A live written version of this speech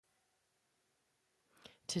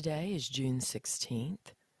Today is June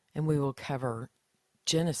 16th, and we will cover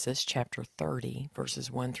Genesis chapter 30, verses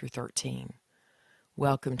 1 through 13.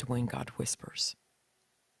 Welcome to When God Whispers.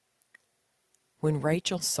 When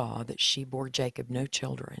Rachel saw that she bore Jacob no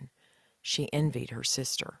children, she envied her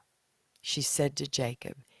sister. She said to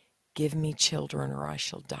Jacob, "Give me children or I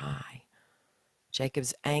shall die."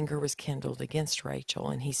 Jacob's anger was kindled against Rachel,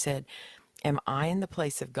 and he said, "Am I in the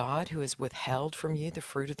place of God who has withheld from you the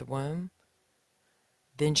fruit of the womb?"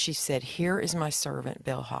 Then she said, "Here is my servant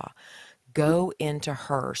Bilhah. Go into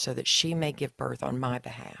her so that she may give birth on my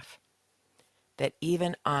behalf, that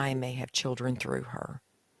even I may have children through her."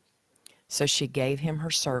 So she gave him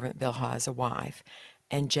her servant Bilhah as a wife,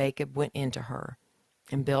 and Jacob went into her.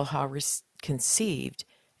 And Bilhah conceived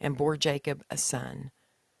and bore Jacob a son.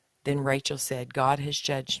 Then Rachel said, "God has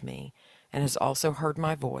judged me and has also heard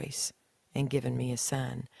my voice and given me a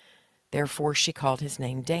son." Therefore she called his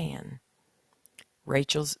name Dan.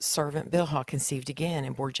 Rachel's servant Bilhah conceived again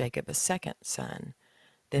and bore Jacob a second son.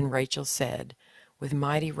 Then Rachel said, "With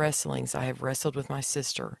mighty wrestlings I have wrestled with my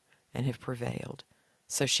sister and have prevailed."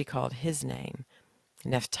 So she called his name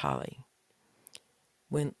Naphtali.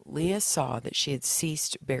 When Leah saw that she had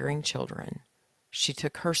ceased bearing children, she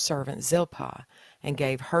took her servant Zilpah and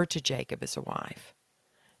gave her to Jacob as a wife.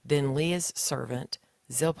 Then Leah's servant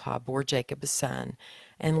Zilpah bore Jacob a son,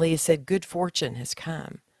 and Leah said, "Good fortune has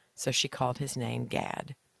come." So she called his name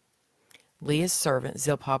Gad. Leah's servant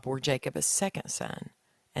Zilpah bore Jacob a second son,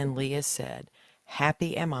 and Leah said,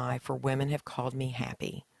 "Happy am I, for women have called me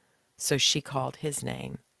happy." So she called his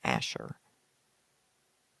name Asher.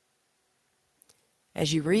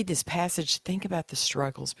 As you read this passage, think about the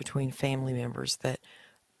struggles between family members that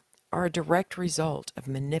are a direct result of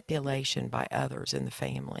manipulation by others in the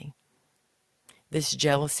family. This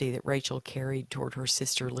jealousy that Rachel carried toward her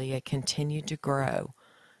sister Leah continued to grow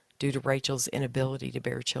due to Rachel's inability to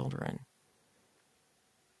bear children.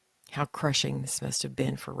 How crushing this must have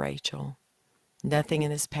been for Rachel. Nothing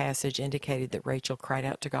in this passage indicated that Rachel cried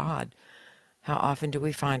out to God. How often do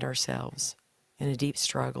we find ourselves in a deep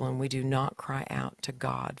struggle and we do not cry out to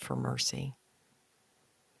God for mercy?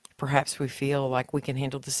 Perhaps we feel like we can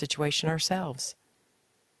handle the situation ourselves.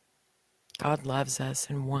 God loves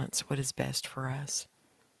us and wants what is best for us.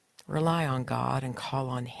 Rely on God and call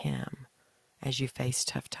on Him as you face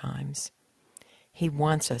tough times. He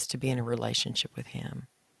wants us to be in a relationship with Him.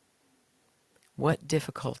 What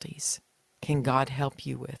difficulties can God help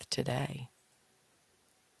you with today?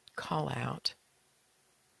 Call out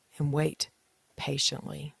and wait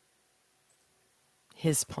patiently.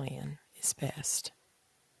 His plan is best.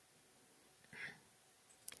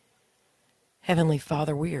 Heavenly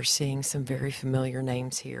Father, we are seeing some very familiar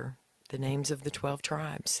names here, the names of the 12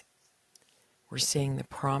 tribes. We're seeing the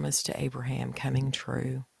promise to Abraham coming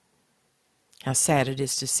true. How sad it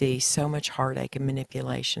is to see so much heartache and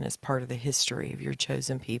manipulation as part of the history of your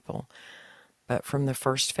chosen people. But from the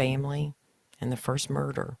first family and the first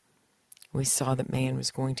murder, we saw that man was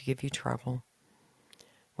going to give you trouble.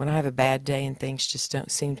 When I have a bad day and things just don't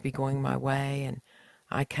seem to be going my way and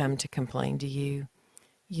I come to complain to you,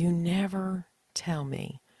 you never tell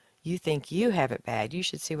me, "You think you have it bad. You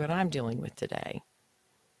should see what I'm dealing with today."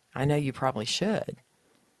 I know you probably should,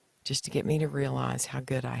 just to get me to realize how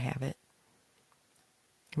good I have it.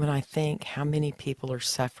 When I think how many people are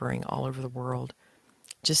suffering all over the world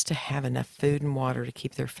just to have enough food and water to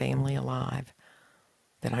keep their family alive,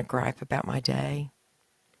 then I gripe about my day.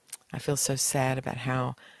 I feel so sad about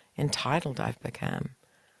how entitled I've become.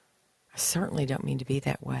 I certainly don't mean to be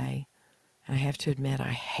that way, and I have to admit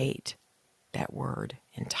I hate that word,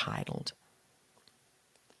 entitled.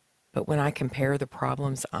 But when I compare the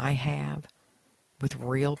problems I have with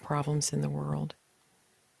real problems in the world,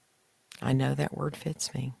 I know that word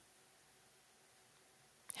fits me.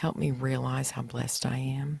 Help me realize how blessed I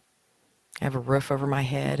am. I have a roof over my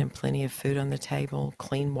head and plenty of food on the table,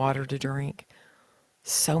 clean water to drink,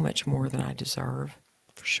 so much more than I deserve,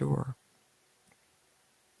 for sure.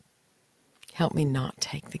 Help me not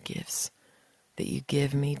take the gifts that you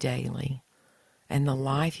give me daily and the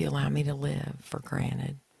life you allow me to live for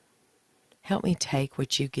granted. Help me take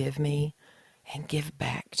what you give me and give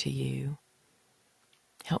back to you.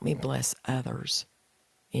 Help me bless others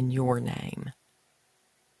in your name.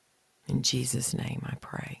 In Jesus' name I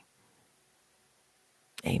pray.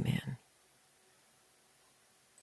 Amen.